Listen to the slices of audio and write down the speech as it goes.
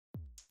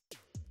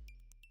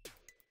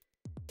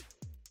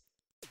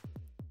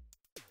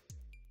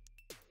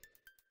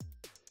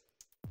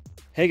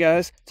Hey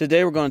guys,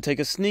 today we're going to take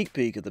a sneak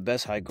peek at the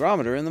best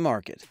hygrometer in the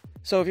market.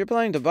 So if you're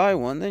planning to buy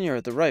one, then you're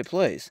at the right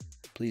place.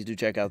 Please do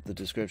check out the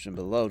description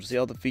below to see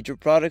all the featured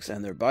products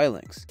and their buy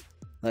links.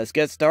 Let's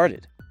get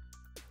started.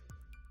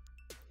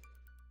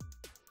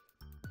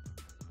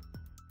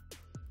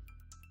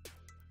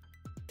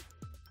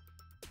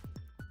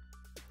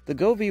 The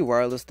Govee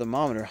Wireless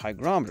Thermometer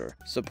Hygrometer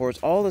supports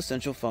all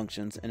essential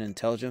functions and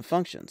intelligent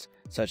functions,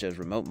 such as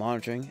remote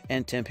monitoring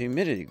and temp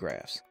humidity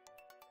graphs.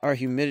 Our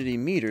humidity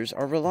meters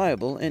are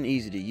reliable and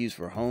easy to use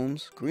for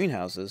homes,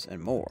 greenhouses, and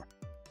more.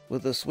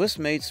 With a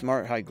Swiss-made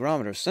smart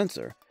hygrometer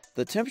sensor,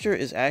 the temperature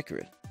is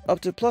accurate, up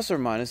to plus or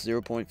minus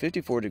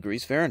 0.54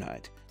 degrees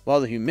Fahrenheit, while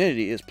the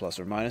humidity is plus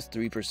or minus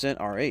 3%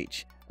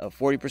 RH, a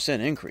 40%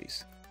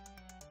 increase.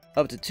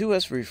 Up to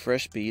 2S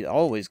refresh speed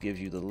always gives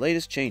you the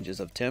latest changes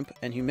of temp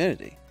and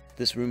humidity.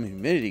 This room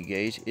humidity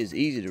gauge is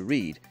easy to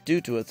read due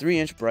to a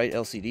 3-inch bright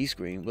LCD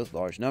screen with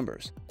large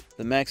numbers.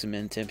 The max and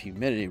min temp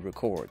humidity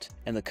records,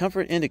 and the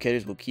comfort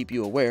indicators will keep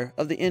you aware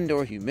of the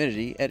indoor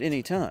humidity at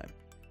any time.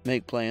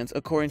 Make plans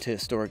according to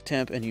historic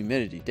temp and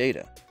humidity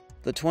data.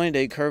 The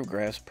 20-day curve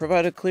graphs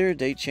provide a clear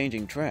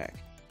date-changing track.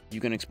 You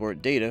can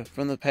export data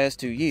from the past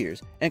 2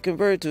 years and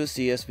convert it to a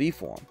CSV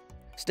form.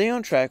 Stay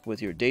on track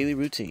with your daily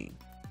routine.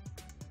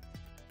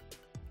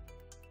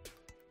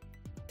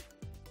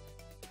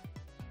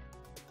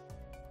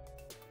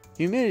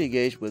 Humidity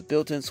gauge with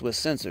built-in Swiss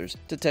sensors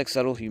detects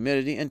subtle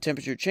humidity and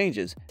temperature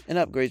changes and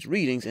upgrades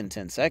readings in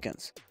 10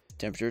 seconds.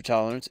 Temperature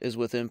tolerance is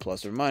within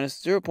plus or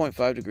minus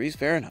 0.5 degrees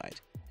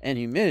Fahrenheit, and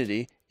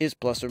humidity is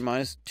plus or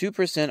minus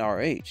 2%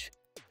 RH.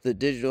 The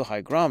digital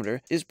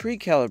hygrometer is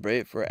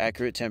pre-calibrated for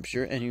accurate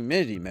temperature and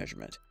humidity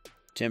measurement.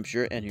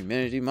 Temperature and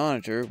humidity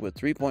monitor with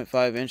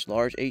 3.5-inch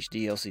large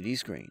HD LCD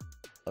screen.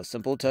 A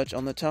simple touch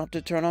on the top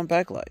to turn on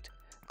backlight.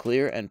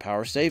 Clear and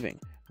power saving,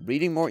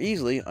 reading more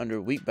easily under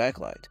weak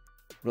backlight.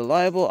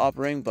 Reliable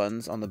operating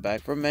buttons on the back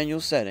for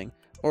manual setting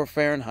or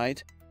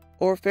Fahrenheit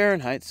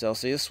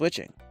Celsius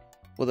switching.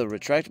 With a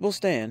retractable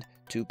stand,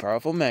 2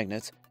 powerful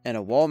magnets, and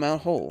a wall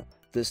mount hole,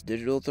 this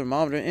digital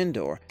thermometer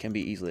indoor can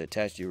be easily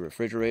attached to your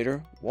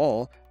refrigerator,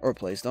 wall, or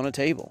placed on a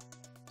table.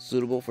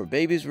 Suitable for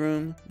baby's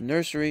room,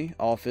 nursery,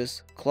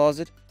 office,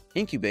 closet,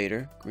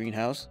 incubator,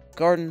 greenhouse,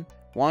 garden,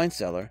 wine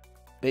cellar,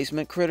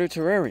 basement critter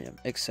terrarium,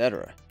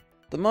 etc.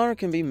 The monitor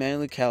can be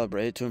manually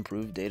calibrated to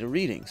improve data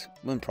readings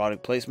when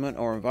product placement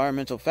or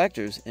environmental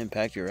factors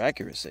impact your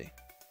accuracy.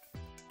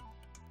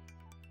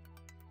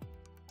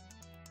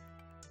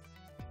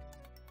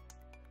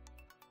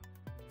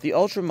 The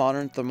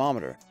ultra-modern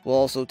thermometer will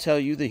also tell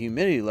you the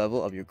humidity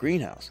level of your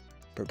greenhouse.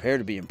 Prepare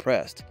to be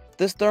impressed.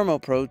 This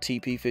ThermoPro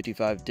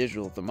TP55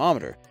 digital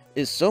thermometer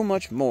is so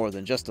much more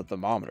than just a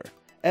thermometer.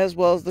 As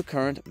well as the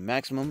current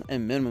maximum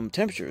and minimum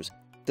temperatures,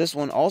 this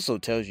one also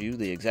tells you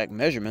the exact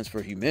measurements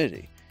for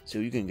humidity, so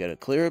you can get a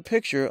clearer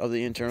picture of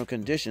the internal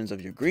conditions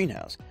of your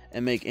greenhouse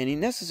and make any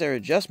necessary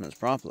adjustments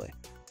promptly.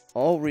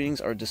 All readings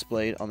are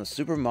displayed on the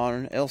super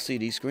modern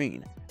LCD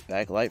screen,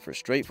 backlight for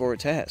straightforward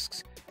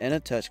tasks, and a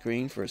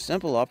touchscreen for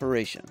simple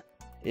operation.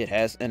 It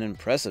has an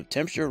impressive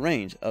temperature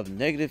range of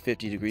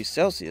 -50 degrees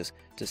Celsius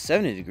to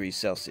 70 degrees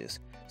Celsius,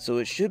 so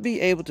it should be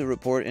able to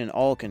report in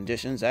all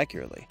conditions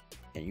accurately,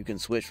 and you can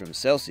switch from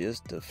Celsius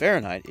to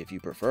Fahrenheit if you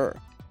prefer.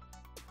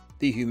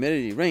 The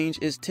humidity range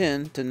is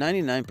 10 to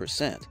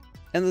 99%.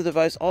 And the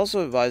device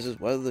also advises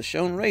whether the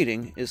shown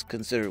rating is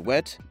considered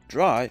wet,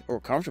 dry, or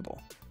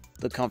comfortable.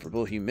 The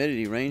comfortable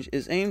humidity range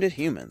is aimed at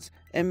humans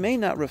and may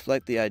not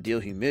reflect the ideal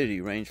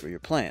humidity range for your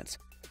plants.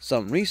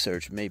 Some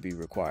research may be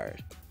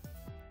required.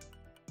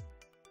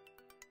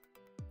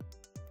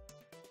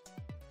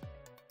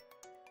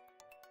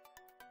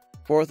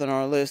 Fourth on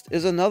our list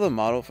is another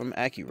model from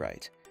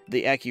AcuRite.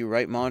 The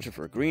AcuRite monitor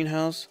for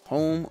greenhouse,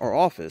 home, or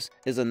office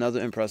is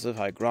another impressive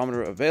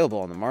hygrometer available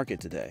on the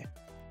market today.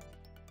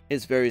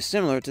 It's very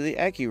similar to the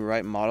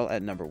AcuRite model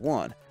at number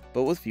 1,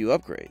 but with few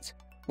upgrades.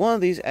 One of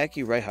these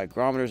AcuRite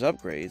hygrometers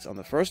upgrades on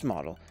the first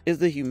model is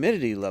the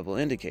humidity level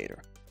indicator.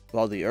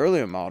 While the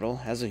earlier model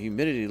has a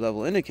humidity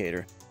level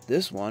indicator,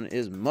 this one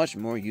is much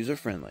more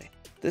user-friendly.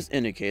 This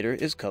indicator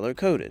is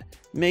color-coded,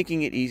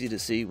 making it easy to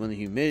see when the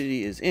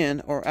humidity is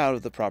in or out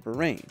of the proper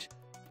range.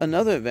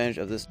 Another advantage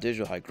of this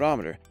digital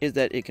hygrometer is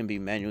that it can be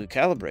manually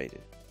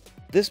calibrated.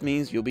 This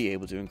means you'll be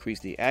able to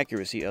increase the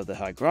accuracy of the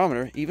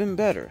hygrometer even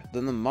better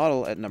than the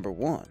model at number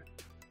 1.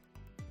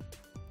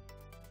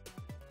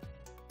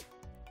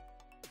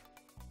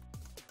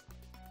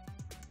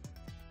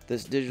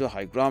 This digital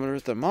hygrometer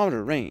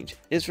thermometer range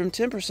is from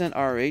 10%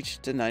 RH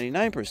to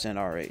 99%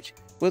 RH,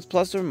 with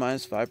plus or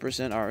minus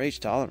 5% RH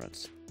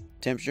tolerance.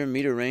 Temperature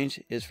meter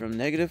range is from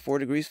 -4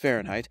 degrees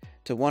Fahrenheit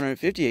to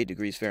 158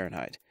 degrees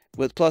Fahrenheit,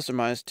 with plus or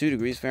minus 2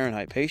 degrees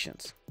Fahrenheit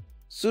patience.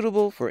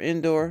 Suitable for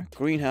indoor,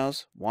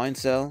 greenhouse, wine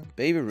cell,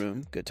 baby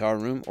room, guitar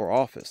room, or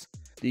office.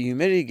 The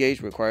humidity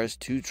gauge requires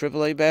 2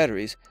 AAA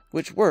batteries,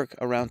 which work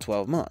around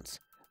 12 months.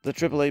 The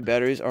AAA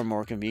batteries are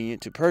more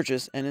convenient to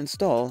purchase and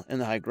install in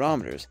the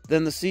hygrometers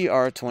than the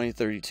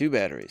CR2032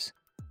 batteries.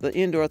 The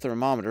indoor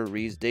thermometer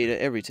reads data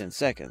every 10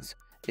 seconds.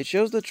 It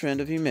shows the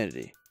trend of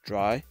humidity,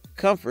 dry,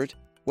 comfort,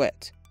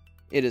 wet.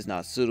 It is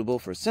not suitable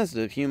for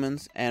sensitive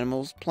humans,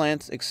 animals,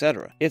 plants,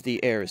 etc. if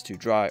the air is too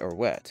dry or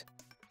wet.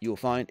 You will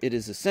find it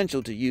is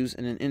essential to use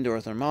an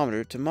indoor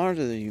thermometer to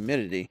monitor the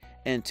humidity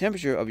and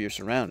temperature of your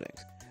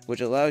surroundings,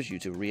 which allows you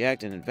to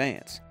react in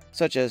advance,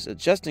 such as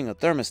adjusting a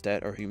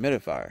thermostat or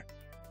humidifier.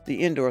 The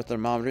indoor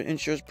thermometer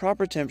ensures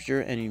proper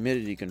temperature and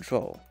humidity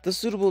control, the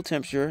suitable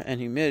temperature and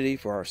humidity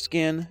for our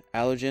skin,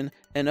 allergen,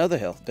 and other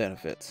health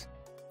benefits.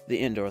 The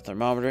indoor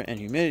thermometer and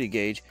humidity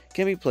gauge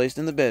can be placed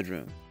in the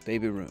bedroom,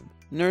 baby room,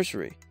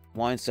 nursery,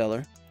 wine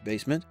cellar,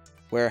 basement,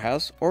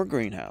 warehouse, or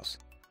greenhouse.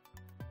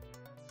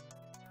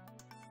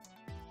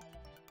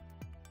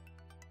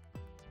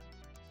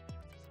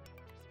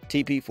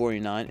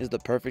 TP49 is the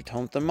perfect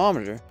home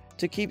thermometer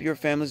to keep your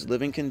family's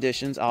living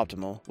conditions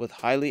optimal with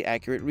highly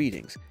accurate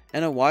readings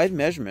and a wide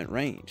measurement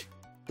range.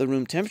 The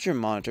room temperature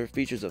monitor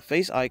features a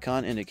face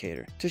icon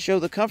indicator to show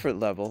the comfort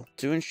level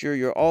to ensure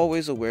you're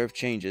always aware of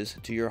changes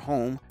to your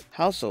home,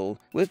 household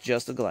with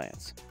just a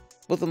glance.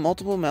 With the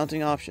multiple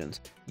mounting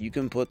options, you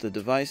can put the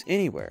device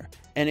anywhere,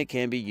 and it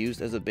can be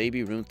used as a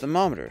baby room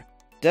thermometer,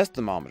 desk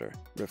thermometer,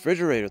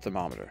 refrigerator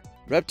thermometer,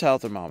 reptile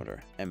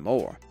thermometer, and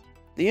more.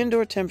 The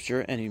indoor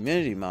temperature and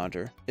humidity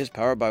monitor is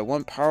powered by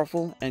one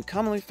powerful and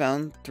commonly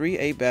found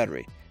 3A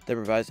battery that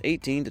provides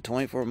 18 to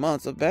 24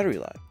 months of battery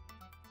life.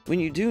 When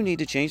you do need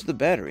to change the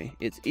battery,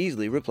 it's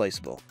easily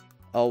replaceable.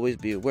 Always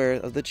be aware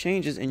of the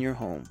changes in your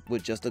home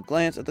with just a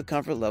glance at the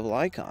comfort level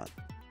icon.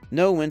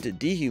 Know when to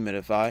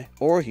dehumidify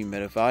or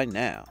humidify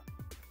now.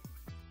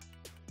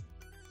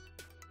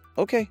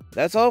 Okay,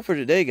 that's all for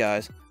today,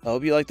 guys. I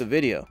hope you liked the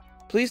video.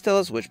 Please tell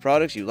us which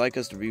products you'd like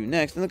us to review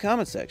next in the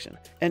comments section,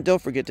 and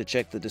don't forget to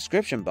check the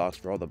description box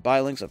for all the buy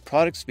links of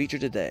products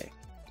featured today.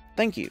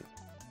 Thank you.